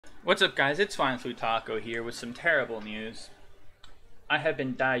What's up, guys? It's SwineFluTaco here with some terrible news. I have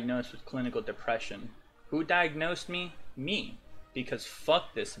been diagnosed with clinical depression. Who diagnosed me? Me. Because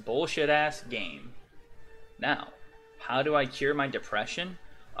fuck this bullshit ass game. Now, how do I cure my depression?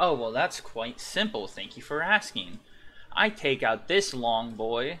 Oh, well, that's quite simple, thank you for asking. I take out this long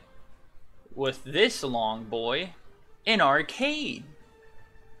boy with this long boy in arcade.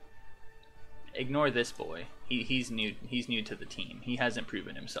 Ignore this boy. He's new to the team. He hasn't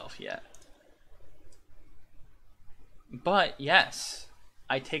proven himself yet. But yes,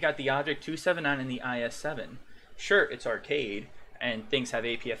 I take out the Object 279 and the IS-7. Sure, it's arcade and things have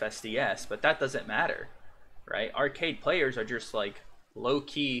APFSDS, but that doesn't matter, right? Arcade players are just like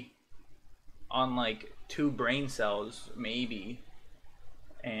low-key on like 2 brain cells maybe,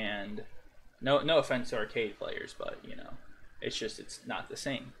 and no offense to arcade players, but you know, it's not the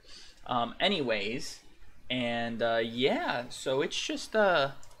same. Anyways, and yeah, so it's just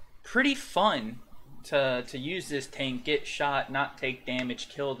pretty fun to use this tank, get shot, not take damage,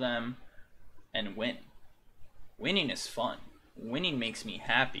 kill them, and win. Winning is fun. Winning makes me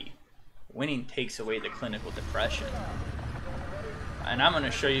happy. Winning takes away the clinical depression. And I'm going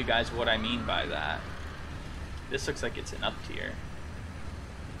to show you guys what I mean by that. This looks like it's an up tier.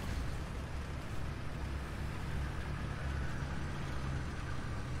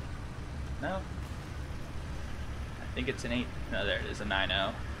 No? I think it's an 8. No, there it is, a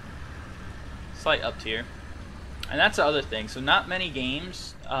 9.0. Slight up tier. And that's the other thing. So not many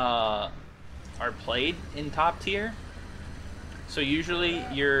games are played in top tier. So usually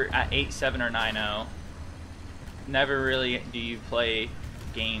you're at 8.7 or 9.0. Never really do you play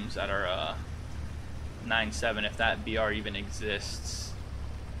games that are 9.7 if that BR even exists.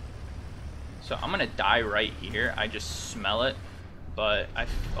 So I'm gonna die right here. I just smell it. But I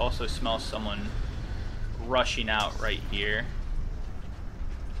also smell someone rushing out right here.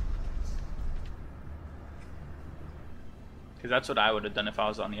 Because that's what I would have done if I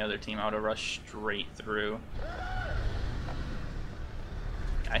was on the other team. I would have rushed straight through.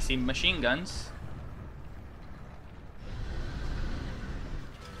 I see machine guns.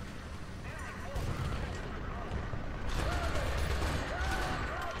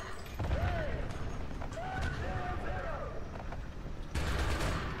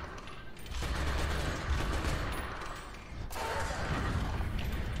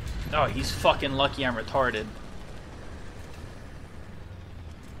 Oh, he's fucking lucky I'm retarded.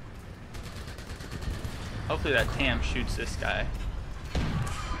 Hopefully that TAM shoots this guy.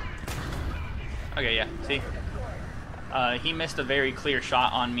 Okay, yeah, see? He missed a very clear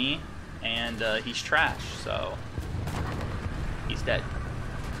shot on me, and he's trash, so he's dead.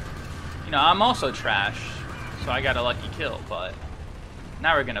 You know, I'm also trash, so I got a lucky kill, but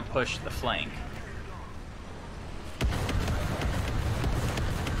now we're gonna push the flank.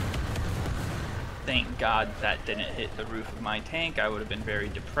 Thank God that didn't hit the roof of my tank. I would have been very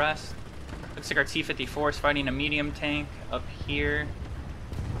depressed. Looks like our T-54 is fighting a medium tank up here.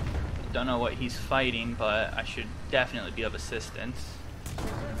 Don't know what he's fighting, but I should definitely be of assistance.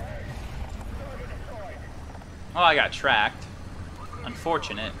 Oh, I got tracked.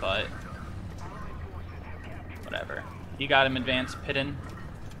 Unfortunate, but whatever. You got him, advanced Pitten.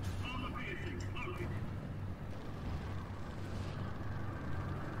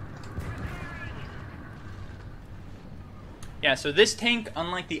 Yeah, so this tank,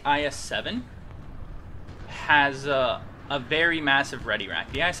 unlike the IS-7, has a very massive ready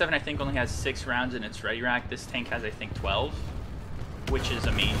rack. The IS-7, I think, only has 6 rounds in its ready rack. This tank has, I think, 12, which is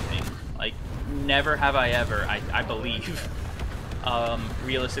amazing. Like, never have I ever, I believe,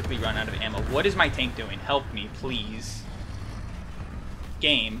 realistically run out of ammo. What is my tank doing? Help me, please.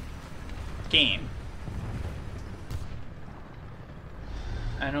 Game.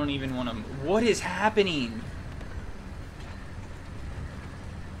 I don't even want to... What is happening?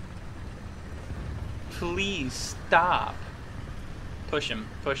 Please stop. Push him,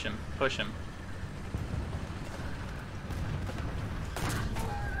 push him, push him.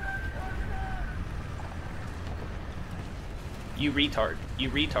 You retard, you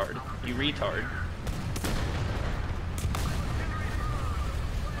retard, you retard.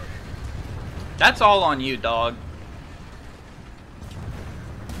 That's all on you, dog.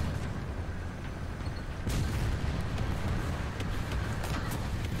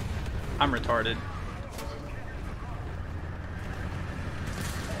 I'm retarded.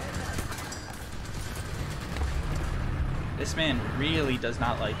 This man really does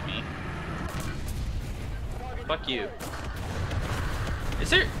not like me. Fuck you.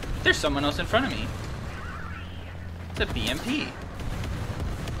 There's someone else in front of me. It's a BMP.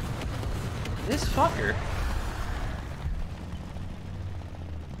 This fucker.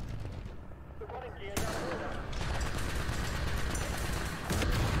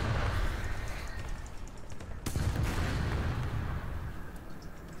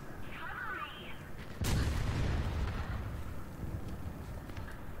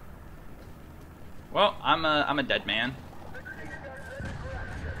 Well, I'm a dead man.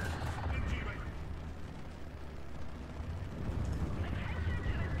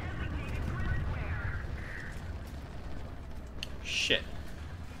 Shit.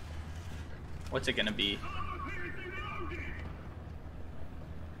 What's it gonna be?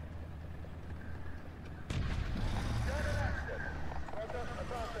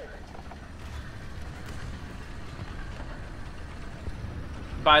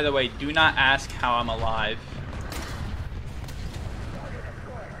 By the way, do not ask how I'm alive.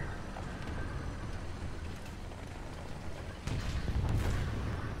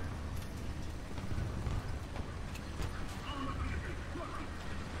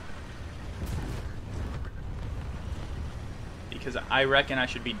 Because I reckon I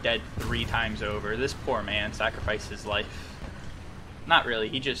should be dead 3 times over. This poor man sacrificed his life. Not really,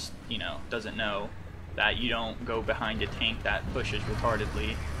 he just, you know, doesn't know that you don't go behind a tank that pushes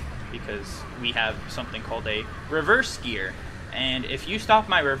retardedly, because we have something called a reverse gear, and if you stop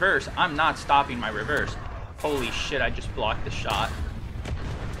my reverse, I'm not stopping my reverse. Holy shit, I just blocked the shot.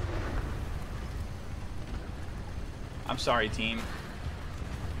 I'm sorry, team.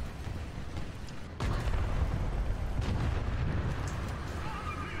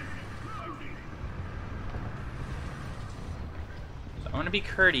 So I'm gonna be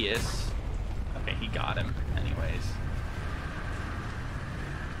courteous. Okay, he got him anyways.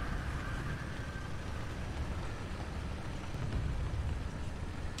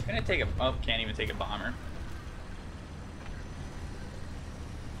 I'm gonna take a, oh, can't even take a bomber.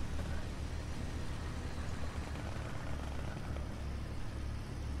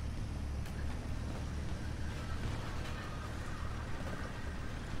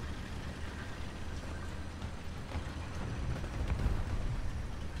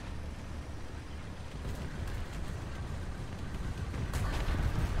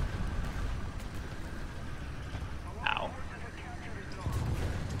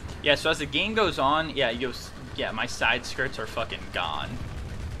 Yeah, so as the game goes on, yeah, my side skirts are fucking gone.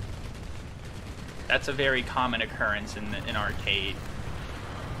 That's a very common occurrence in arcade.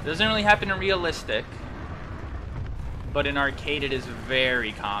 It doesn't really happen in realistic, but in arcade it is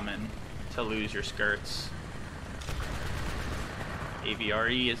very common to lose your skirts.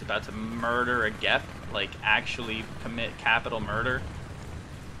 AVRE is about to murder a Gep, like actually commit capital murder.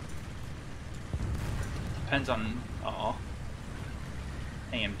 Depends on, oh.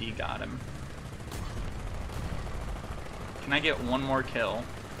 AMD got him. Can I get one more kill?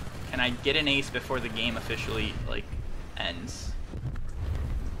 Can I get an ace before the game officially, like, ends?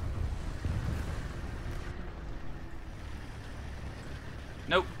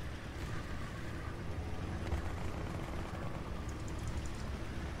 Nope.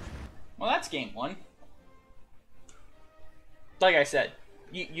 Well, that's game 1. Like I said,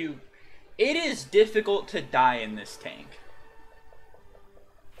 it is difficult to die in this tank.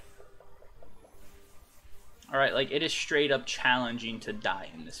 Alright, like, it is straight up challenging to die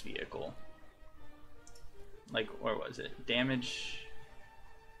in this vehicle. Like, where was it? Damage.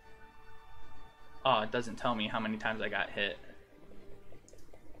 Oh, it doesn't tell me how many times I got hit.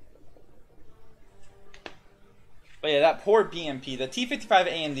 But yeah, that poor BMP, the T-55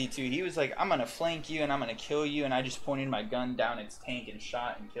 AMD2, he was like, I'm gonna flank you and I'm gonna kill you, and I just pointed my gun down its tank and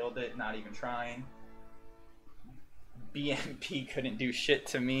shot and killed it, not even trying. BMP couldn't do shit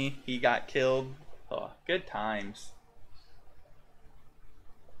to me. He got killed. Oh, good times.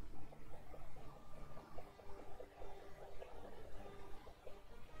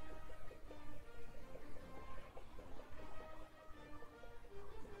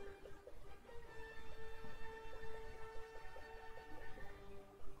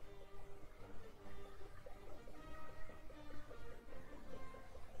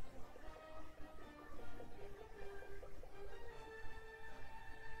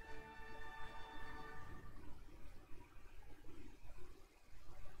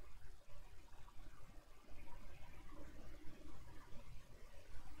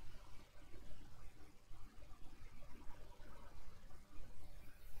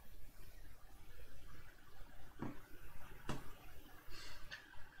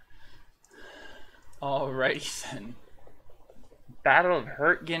 Alrighty then. Battle of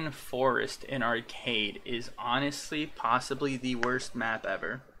Hurtgen Forest in arcade is honestly possibly the worst map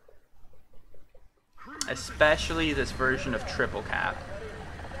ever. Especially this version of Triple Cap.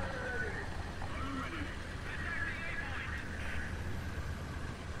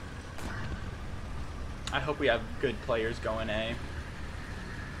 I hope we have good players going A.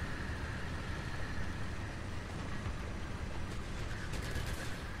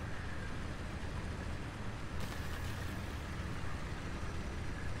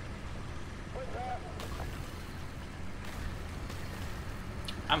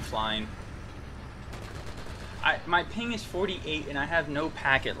 I'm flying. My ping is 48 and I have no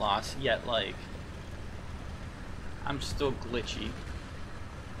packet loss yet, like, I'm still glitchy.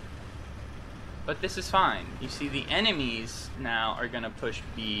 But this is fine. You see, the enemies now are gonna push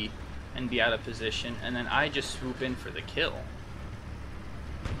B and be out of position, and then I just swoop in for the kill.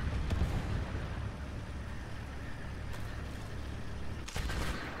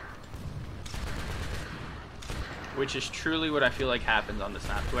 Which is truly what I feel like happens on this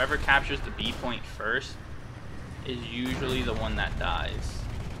map. Whoever captures the B point first is usually the one that dies.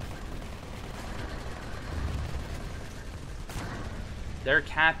 They're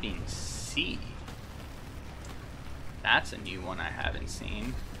capping C. That's a new one I haven't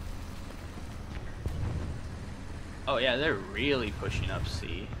seen. Oh yeah, they're really pushing up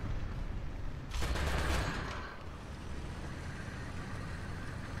C.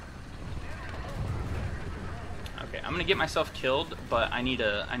 Okay, I'm gonna get myself killed, but I need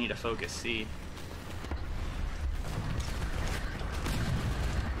to focus C.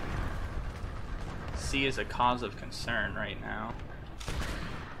 C is a cause of concern right now.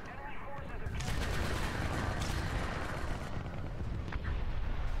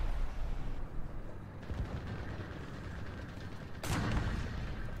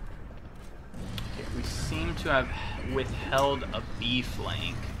 Okay, we seem to have withheld a B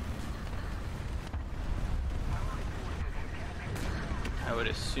flank. I would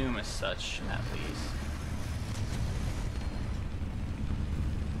assume as such, at least.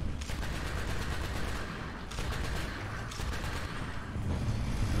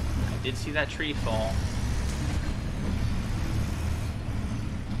 I did see that tree fall.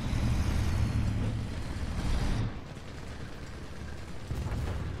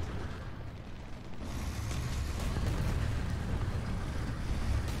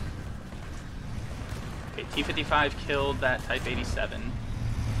 Okay, T-55 killed that Type 87.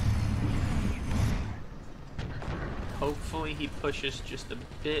 Hopefully he pushes just a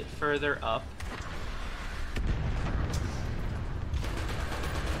bit further up.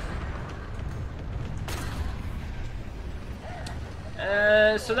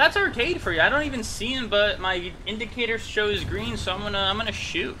 So that's arcade for you. I don't even see him, but my indicator shows green, so I'm gonna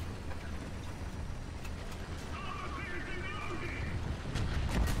shoot.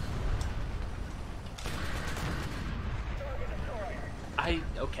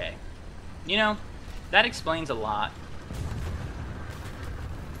 Okay. You know, that explains a lot.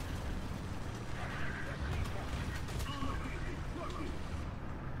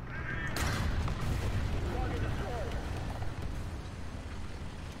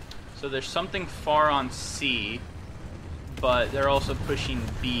 So there's something far on C, but they're also pushing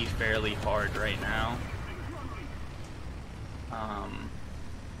B fairly hard right now.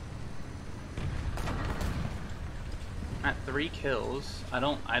 At 3 kills, I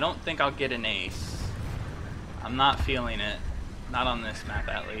don't think I'll get an ace. I'm not feeling it. Not on this map,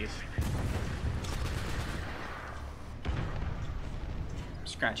 at least.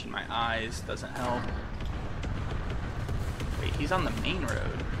 Scratching my eyes doesn't help. Wait, he's on the main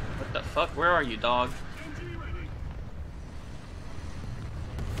road. What the fuck? Where are you, dog?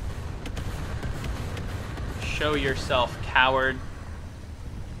 Show yourself, coward.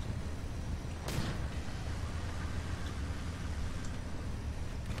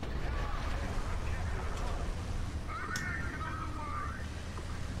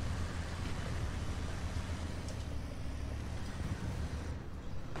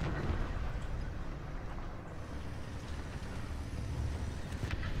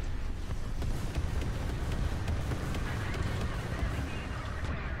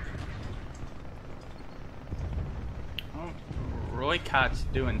 Roykot's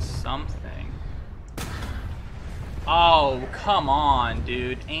doing something. Oh, come on,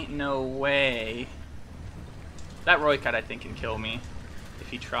 dude. Ain't no way. That Roykot, I think, can kill me if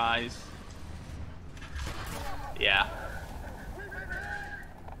he tries. Yeah.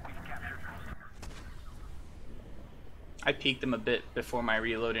 I peeked him a bit before my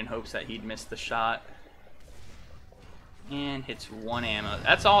reload in hopes that he'd miss the shot. And hits 1 ammo.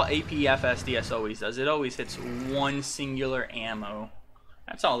 That's all APFSDS always does. It always hits 1 singular ammo.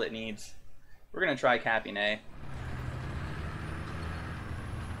 That's all it needs. We're gonna try capping A.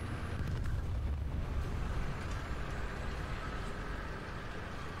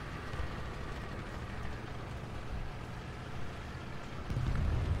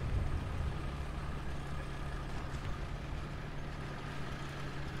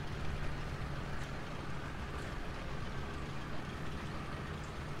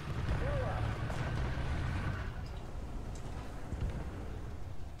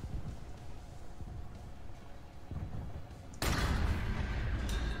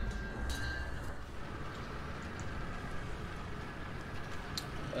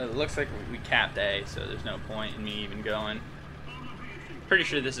 it looks like we capped A, so there's no point in me even going. Pretty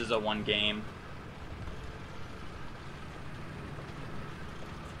sure this is a 1 game.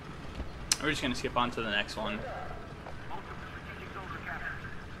 We're just gonna skip on to the next one.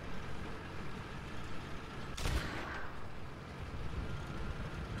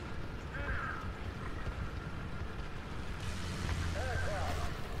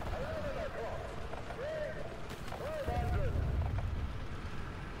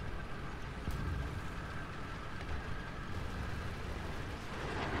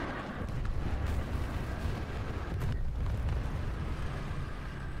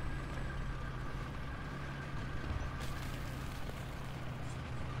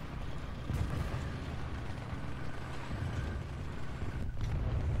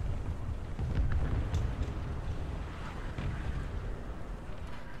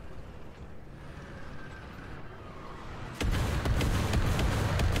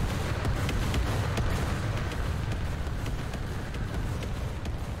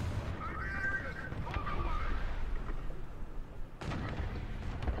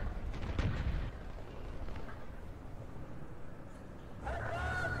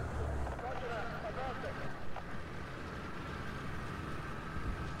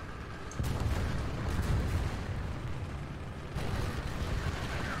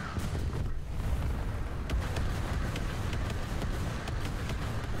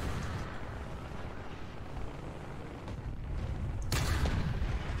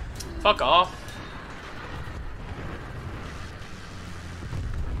 Fuck off.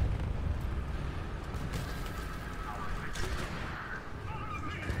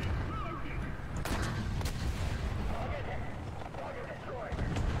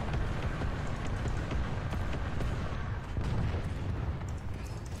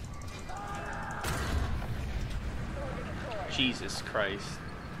 Jesus Christ.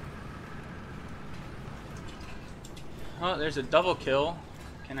 Oh, there's a double kill.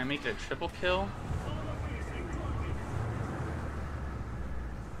 Can I make it a triple kill?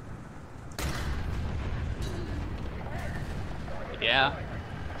 Yeah.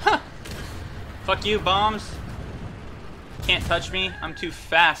 Huh. Fuck you, bombs. Can't touch me. I'm too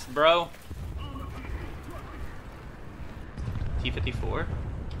fast, bro. T-54.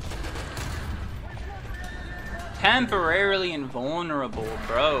 Temporarily invulnerable,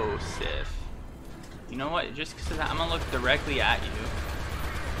 bro, Sif. You know what? Just because I'm gonna look directly at you.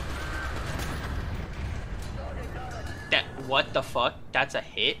 That, what the fuck? That's a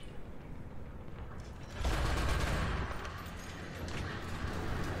hit?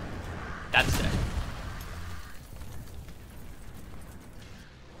 That's it.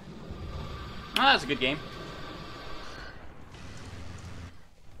 Oh, that was a good game.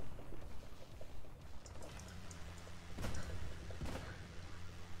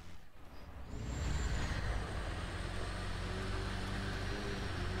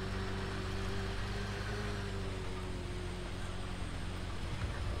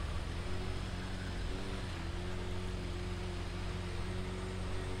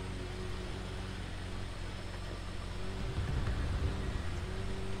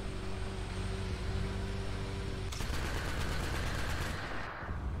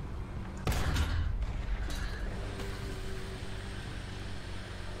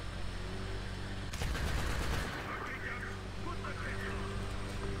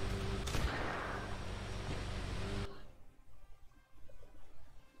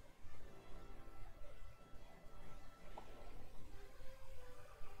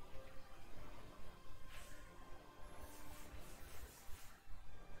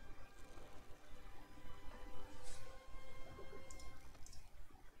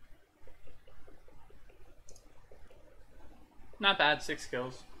 Not bad, 6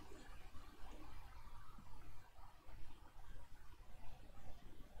 kills.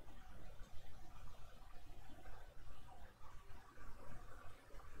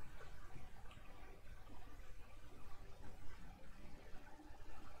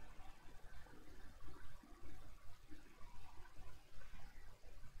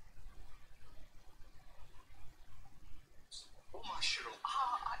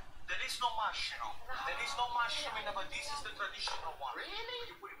 There is no mushroom. There is no mushroom in it, but this is the traditional one. Really?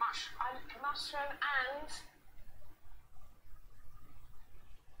 You put mushroom. Mushroom and...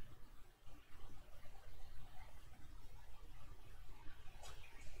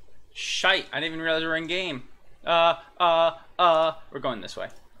 Shite, I didn't even realize we were in game. We're going this way.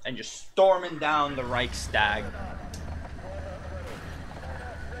 And just storming down the Reichstag.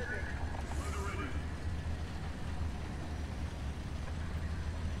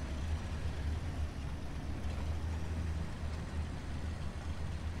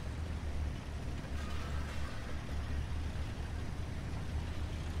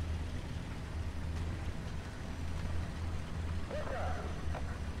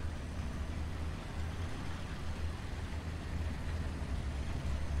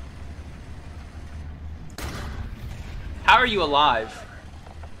 How are you alive?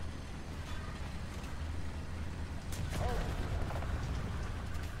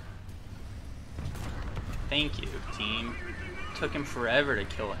 Thank you, team. Took him forever to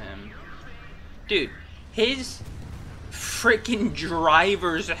kill him. Dude, his freaking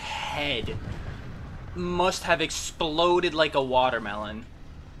driver's head must have exploded like a watermelon.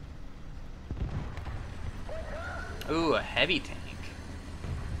 Ooh, a heavy tank.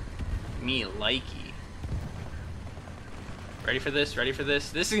 Me likey. Ready for this? Ready for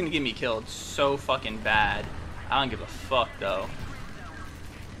this? This is gonna get me killed so fucking bad. I don't give a fuck though.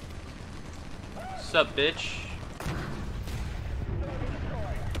 What's up, bitch?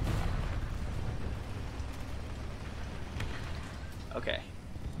 Okay.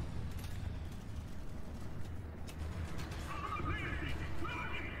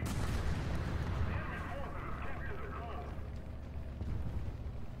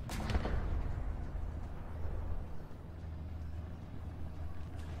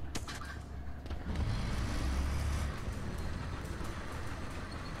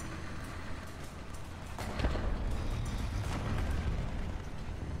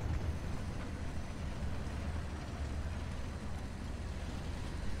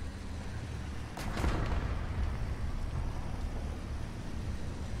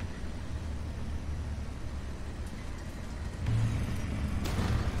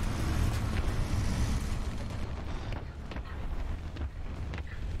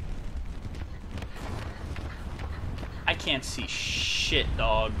 I can't see shit,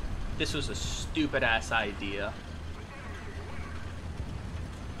 dog. This was a stupid ass idea.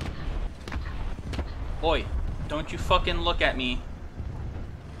 Boy, don't you fucking look at me.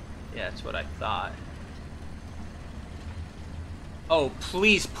 Yeah, that's what I thought. Oh,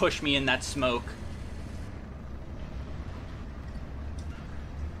 please push me in that smoke.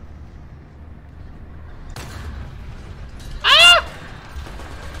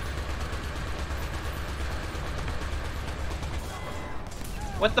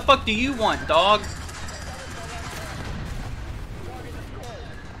 What the fuck do you want, dog?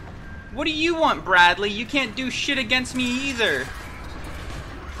 What do you want, Bradley? You can't do shit against me either.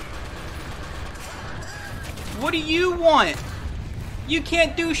 What do you want? You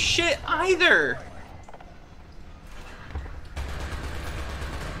can't do shit either.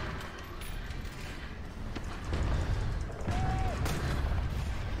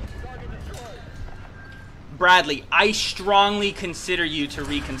 Bradley, I strongly consider you to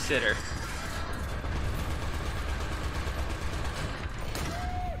reconsider.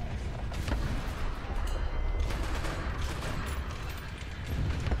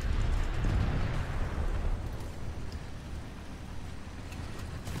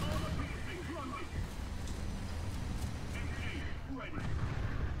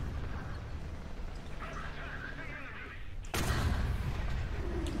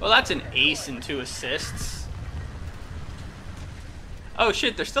 Well, that's an ace and 2 assists. Oh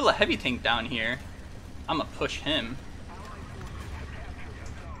shit, there's still a heavy tank down here. I'm gonna push him.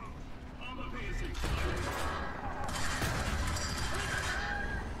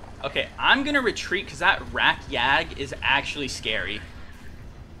 Okay, I'm gonna retreat because that Rack Yag is actually scary.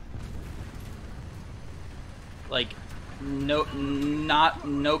 Like, no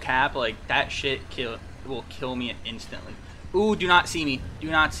cap, like that shit will kill me instantly. Ooh, do not see me. Do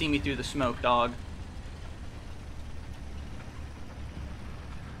not see me through the smoke, dog.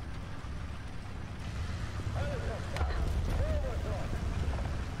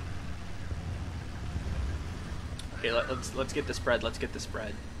 Okay, let's get the spread. Let's get the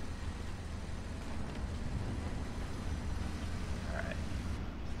spread. All right.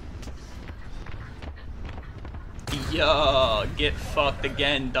 Yo, get fucked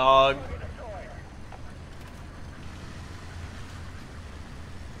again, dog.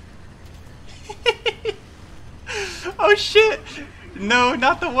 Oh shit! No,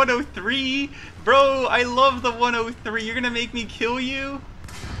 not the 103, bro. I love the 103. You're gonna make me kill you?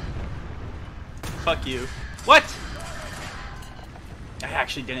 Fuck you. What? I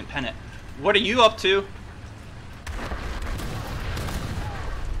actually didn't pen it. What are you up to?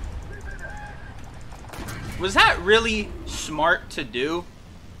 Was that really smart to do?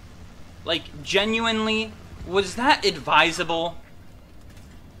 Like, genuinely, was that advisable?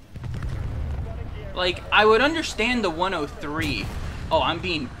 Like, I would understand the 103. Oh, I'm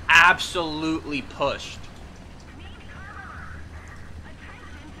being absolutely pushed.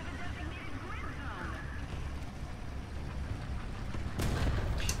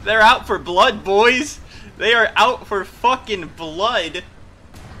 They're out for blood, boys. They are out for fucking blood.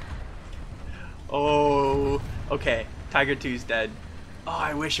 Oh, okay. Tiger 2's dead. Oh,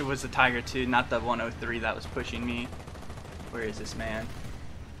 I wish it was the Tiger 2, not the 103 that was pushing me. Where is this man?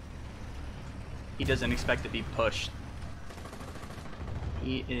 He doesn't expect to be pushed.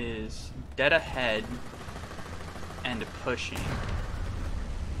 He is dead ahead and pushing.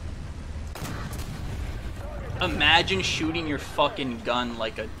 Imagine shooting your fucking gun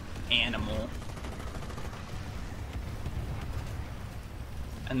like an animal.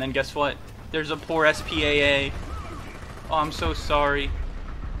 And then guess what? There's a poor SPAA. Oh, I'm so sorry.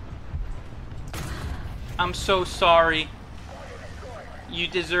 I'm so sorry. You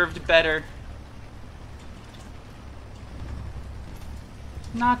deserved better.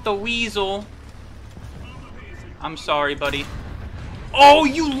 Not the weasel. I'm sorry, buddy. Oh,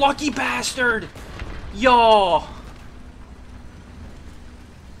 you lucky bastard! Yo!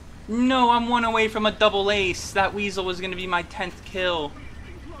 No, I'm one away from a double ace. That weasel was gonna be my 10th kill.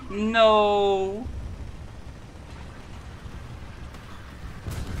 No.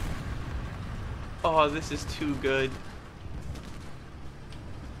 Oh, this is too good.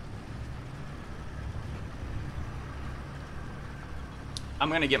 I'm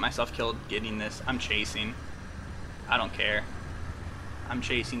gonna get myself killed getting this. I'm chasing. I don't care. I'm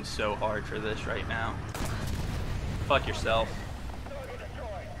chasing so hard for this right now. Fuck yourself.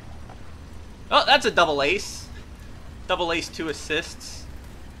 Oh, that's a double ace. Double ace, 2 assists.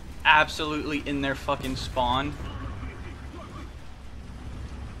 Absolutely in their fucking spawn.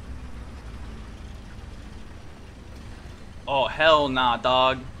 Oh, hell nah,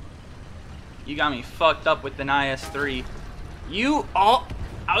 dog. You got me fucked up with an IS-3. You... Oh!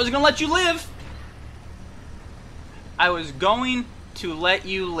 I was gonna let you live! I was going to let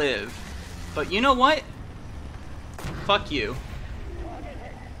you live. But you know what? Fuck you.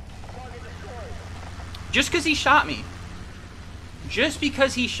 Just because he shot me. Just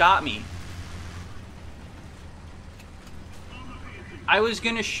because he shot me. I was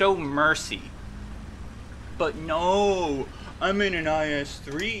gonna show mercy. But no! I'm in an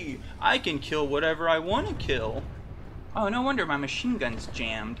IS-3. I can kill whatever I want to kill. Oh, no wonder my machine gun's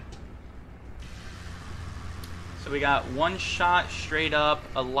jammed. So we got one shot straight up,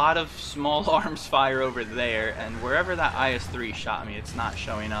 a lot of small arms fire over there, and wherever that IS-3 shot me, it's not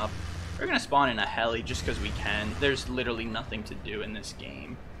showing up. We're gonna spawn in a heli just because we can. There's literally nothing to do in this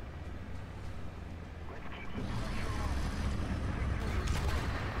game.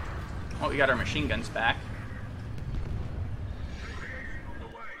 Oh, we got our machine guns back.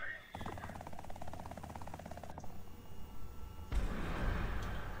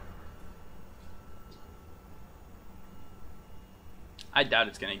 I doubt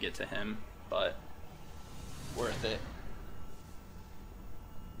it's gonna get to him, but worth it.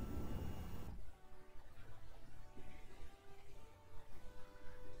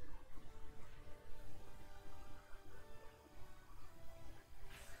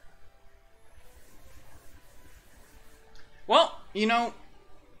 Well, you know,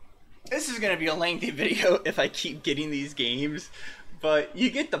 this is gonna be a lengthy video if I keep getting these games. But you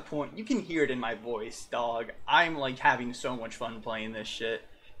get the point. You can hear it in my voice, dog. I'm like having so much fun playing this shit.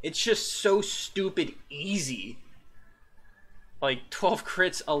 It's just so stupid easy. Like 12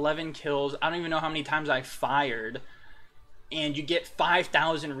 crits, 11 kills. I don't even know how many times I fired. And you get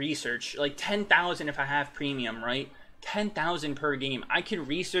 5,000 research. Like 10,000 if I have premium, right? 10,000 per game. I could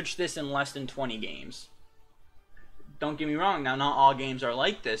research this in less than 20 games. Don't get me wrong. Now, not all games are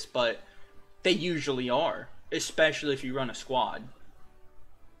like this, but they usually are. Especially if you run a squad.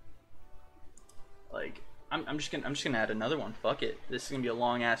 Like, I'm just gonna add another one. Fuck it. This is gonna be a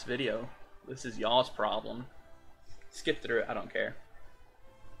long ass video. This is y'all's problem. Skip through it. I don't care.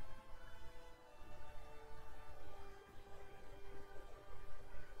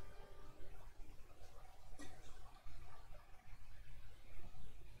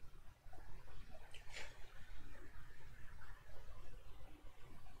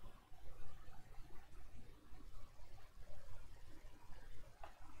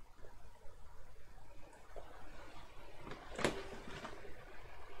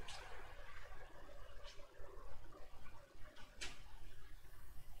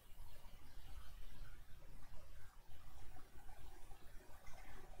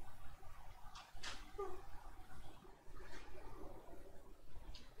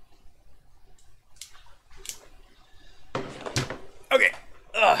 Okay.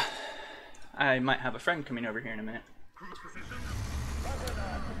 I might have a friend coming over here in a minute.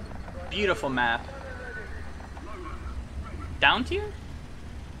 Beautiful map. Down tier?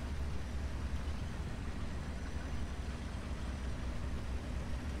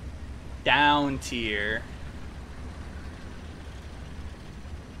 Down tier.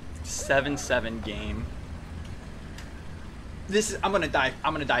 7-7 game. This is I'm gonna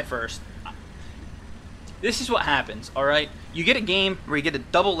die first. This is what happens, alright? You get a game where you get a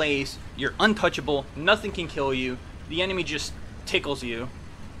double ace, you're untouchable, nothing can kill you, the enemy just tickles you,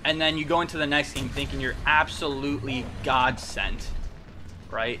 and then you go into the next game thinking you're absolutely God-sent,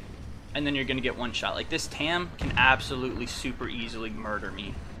 right? And then you're gonna get one shot. Like, this Tam can absolutely super easily murder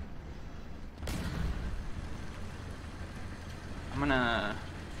me. I'm gonna...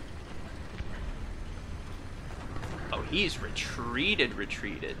 Oh, he's retreated.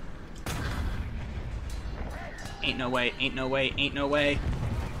 Ain't no way, ain't no way, ain't no way.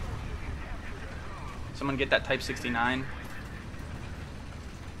 Someone get that Type 69.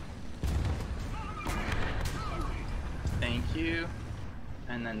 Thank you.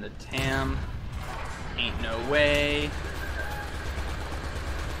 And then the Tam. Ain't no way.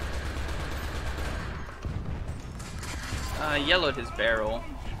 Yellowed his barrel.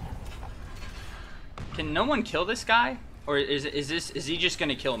 Can no one kill this guy? Or is he just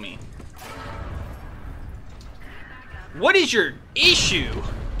gonna kill me? What is your issue?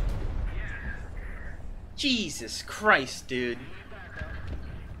 Jesus Christ, dude.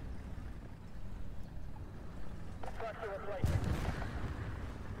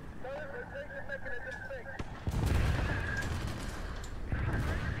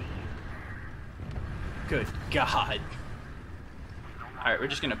 Good God. Alright, we're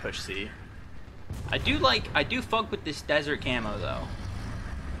just gonna push C. I do fuck with this desert camo though.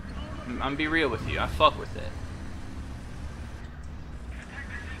 I'm gonna be real with you, I fuck with it.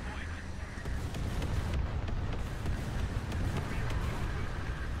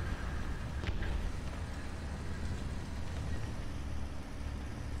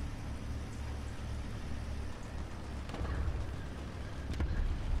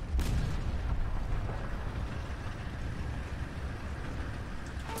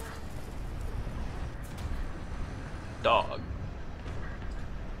 Dog.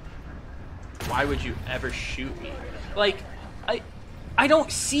 Why would you ever shoot me? Like, I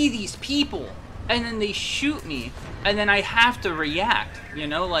don't see these people, and then they shoot me, and then I have to react, you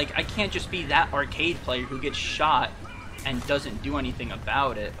know? Like, I can't just be that arcade player who gets shot and doesn't do anything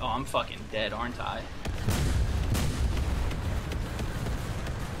about it. Oh, I'm fucking dead, aren't I?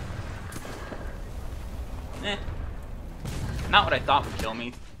 Eh. Not what I thought would kill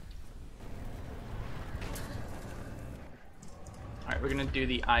me. Alright, we're gonna do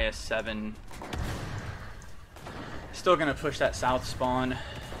the IS-7. Still gonna push that south spawn.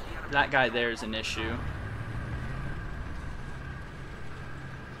 That guy there is an issue.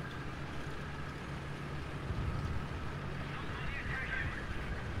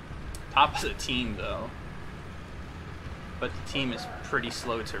 Top of the team, though. But the team is pretty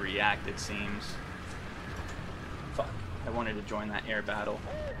slow to react, it seems. Fuck. I wanted to join that air battle.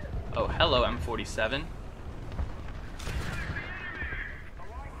 Oh, hello, M47.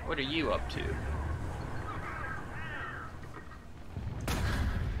 What are you up to?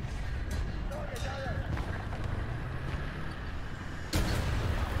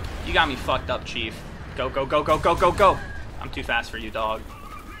 You got me fucked up, Chief. Go, go, go, go, go, go, go! I'm too fast for you, dog.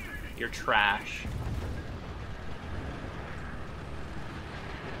 You're trash.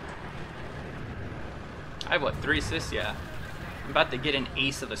 I have, what, 3 assists? Yeah. I'm about to get an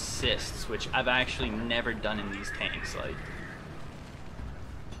ace of assists, which I've actually never done in these tanks, like...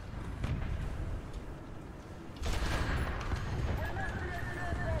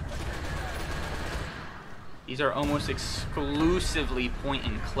 These are almost exclusively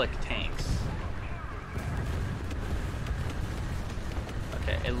point-and-click tanks.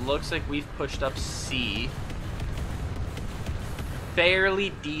 Okay, it looks like we've pushed up C fairly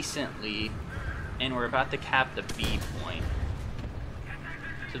decently, and we're about to cap the B point.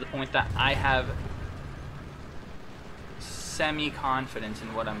 To the point that I have semi-confidence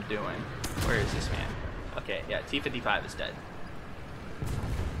in what I'm doing. Where is this man? Okay, yeah, T-55 is dead.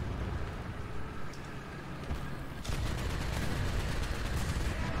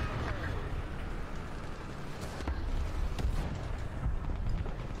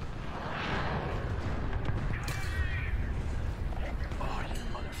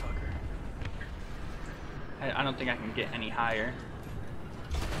 I don't think I can get any higher.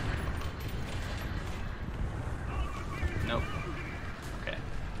 Nope. Okay.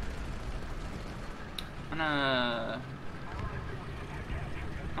 I'm gonna...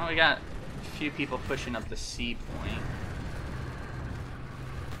 Oh, we got a few people pushing up the C point.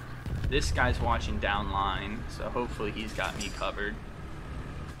 This guy's watching down line, so hopefully he's got me covered.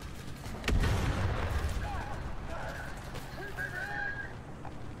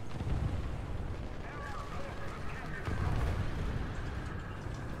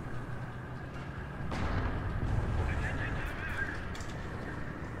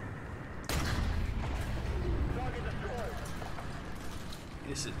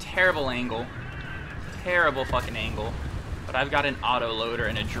 This is a terrible angle. Terrible fucking angle. But I've got an auto loader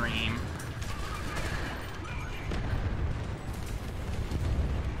and a dream.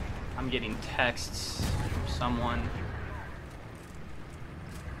 I'm getting texts from someone.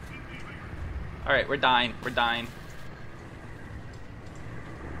 Alright, we're dying. We're dying.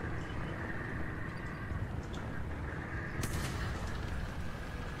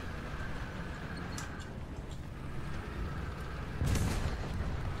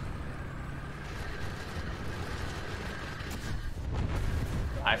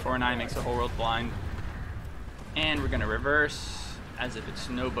 I-49 makes the whole world blind. And we're gonna reverse as if it's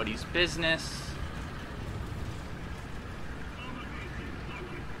nobody's business.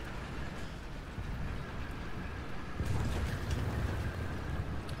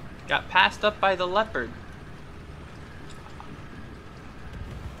 Got passed up by the leopard.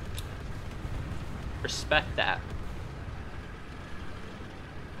 Respect that.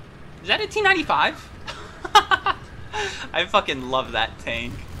 Is that a T-95? I fucking love that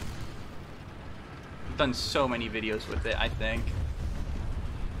tank. I've done so many videos with it, I think.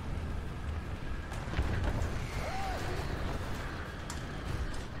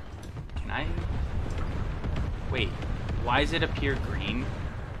 Can I... Wait, why does it appear green?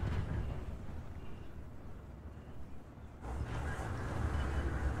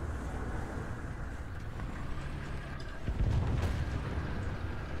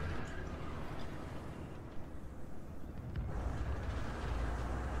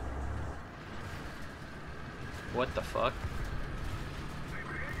 What the fuck?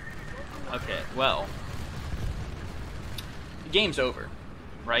 Okay, well. The game's over,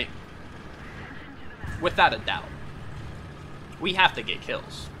 right? Without a doubt. We have to get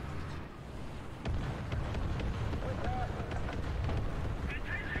kills.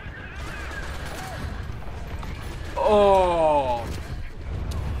 Oh!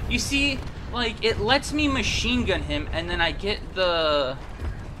 You see, like, it lets me machine gun him, and then I get the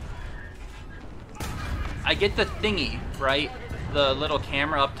thingy, right? The little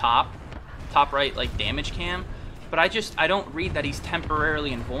camera up top right, like damage cam. But I don't read that he's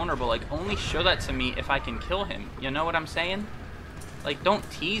temporarily invulnerable. Like, only show that to me if I can kill him. You know what I'm saying? Like, don't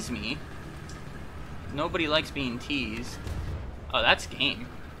tease me. Nobody likes being teased. Oh, that's game.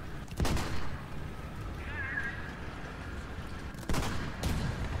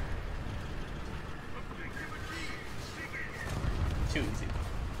 Too easy.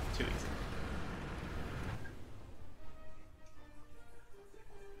 Too easy.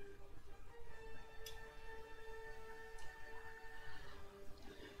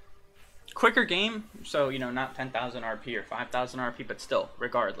 Quicker game, so, you know, not 10,000 RP or 5,000 RP, but still,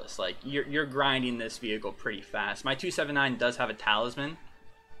 regardless, like, you're grinding this vehicle pretty fast. My 279 does have a talisman,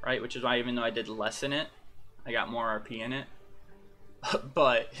 right, which is why even though I did less in it, I got more RP in it.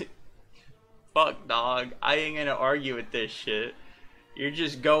 But, fuck, dog, I ain't gonna argue with this shit. You're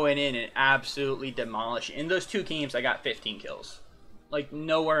just going in and absolutely demolishing. In those 2 games, I got 15 kills. Like,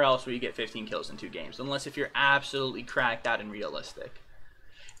 nowhere else will you get 15 kills in 2 games, unless if you're absolutely cracked out and realistic.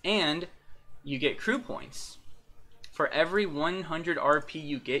 And you get crew points. For every 100 RP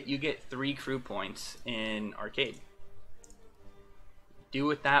you get 3 crew points in arcade. Do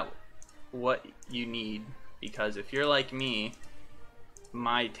with that what you need, because if you're like me,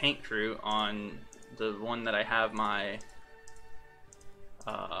 my tank crew on the one that I have my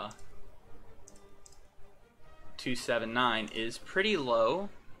 279 is pretty low,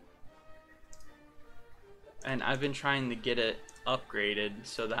 and I've been trying to get it upgraded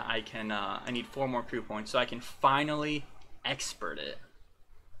so that I can I need 4 more crew points so I can finally expert it,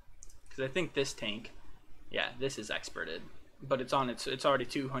 because I think this tank, yeah, this is experted, but it's already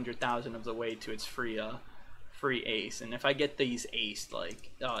 200,000 of the way to its free ace, and if I get these aced,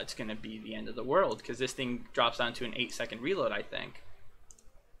 like, oh, it's gonna be the end of the world, because this thing drops down to an 8-second reload, I think.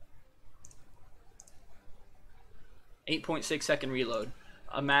 8.6 second reload.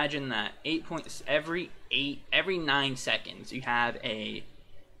 Imagine that. Every 9 seconds you have a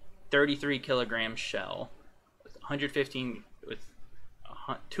 33 kilogram shell with 115 with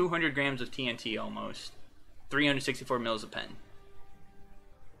 200 grams of TNT, almost 364 mils of pen.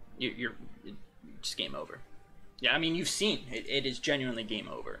 You're just game over. Yeah, I mean, you've seen it. It is genuinely game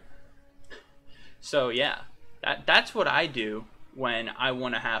over. So yeah, that's what I do when I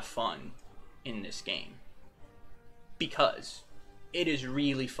want to have fun in this game, because it is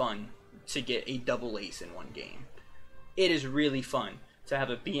really fun to get a double ace in one game. It is really fun to have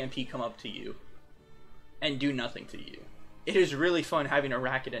a BMP come up to you and do nothing to you. It is really fun having a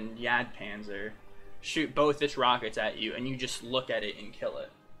Racket and Yad Panzer shoot both its rockets at you and you just look at it and kill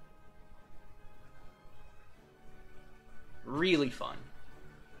it. Really fun.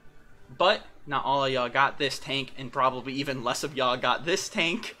 But not all of y'all got this tank, and probably even less of y'all got this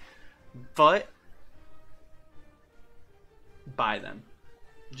tank. But buy them.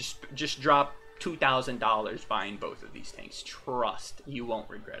 Just drop $2,000 buying both of these tanks. Trust, you won't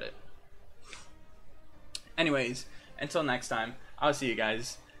regret it. Anyways, until next time, I'll see you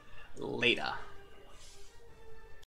guys later.